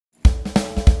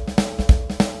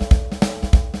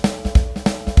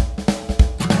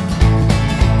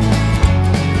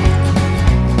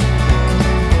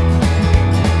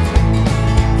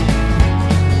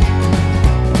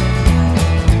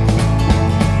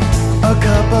A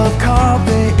cup of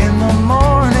coffee in the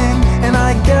morning, and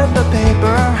I get the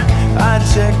paper. I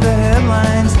check the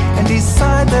headlines and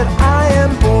decide that I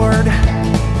am bored.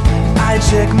 I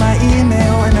check my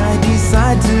email and I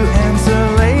decide to answer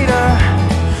later.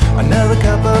 Another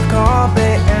cup of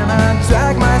coffee and I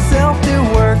drag myself to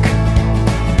work.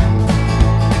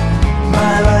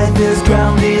 My life is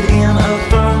grounded in a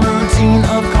firm routine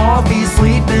of coffee,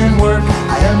 sleep, and work.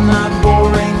 I am not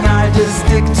boring, I just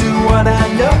stick to what I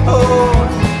know.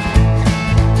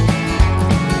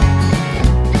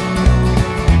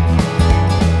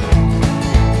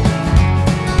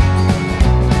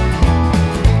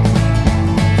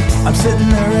 I'm sitting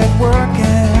there at work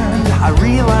and I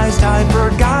realized I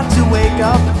forgot to wake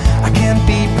up. I can't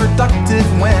be productive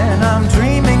when I'm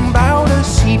dreaming about a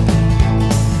sheep.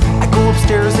 I go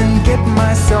upstairs and get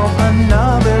myself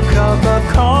another cup of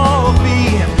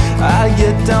coffee. I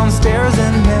get downstairs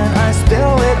and then I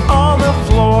spill it on the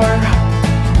floor.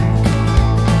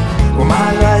 Well,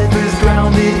 my life is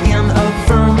grounded in a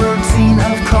firm routine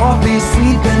of coffee,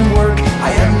 sleep, and work.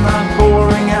 I am not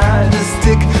boring, I just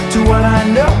stick to what I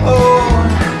know.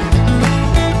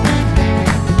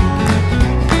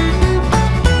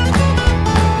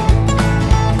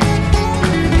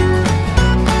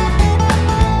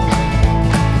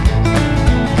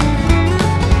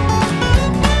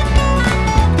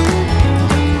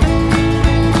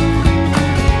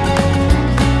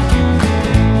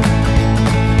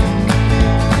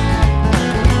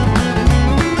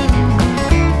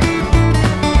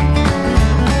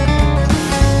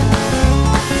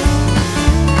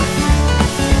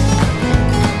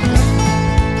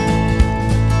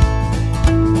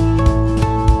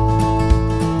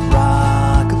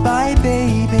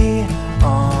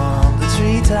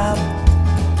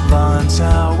 Lunch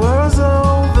hour's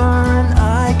over and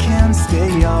I can't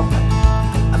stay up.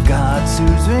 I've got to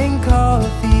drink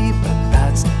coffee, but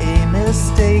that's a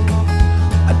mistake.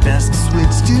 I best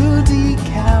switch to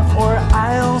decaf or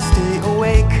I'll stay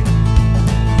awake.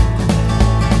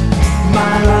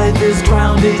 My life is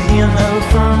grounded in a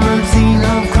firm routine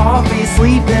of coffee,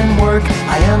 sleep, and work.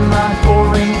 I am not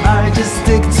boring, I just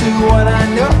stick to what I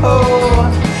know.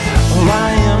 Well,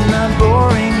 I am not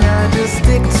boring, I just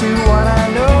stick to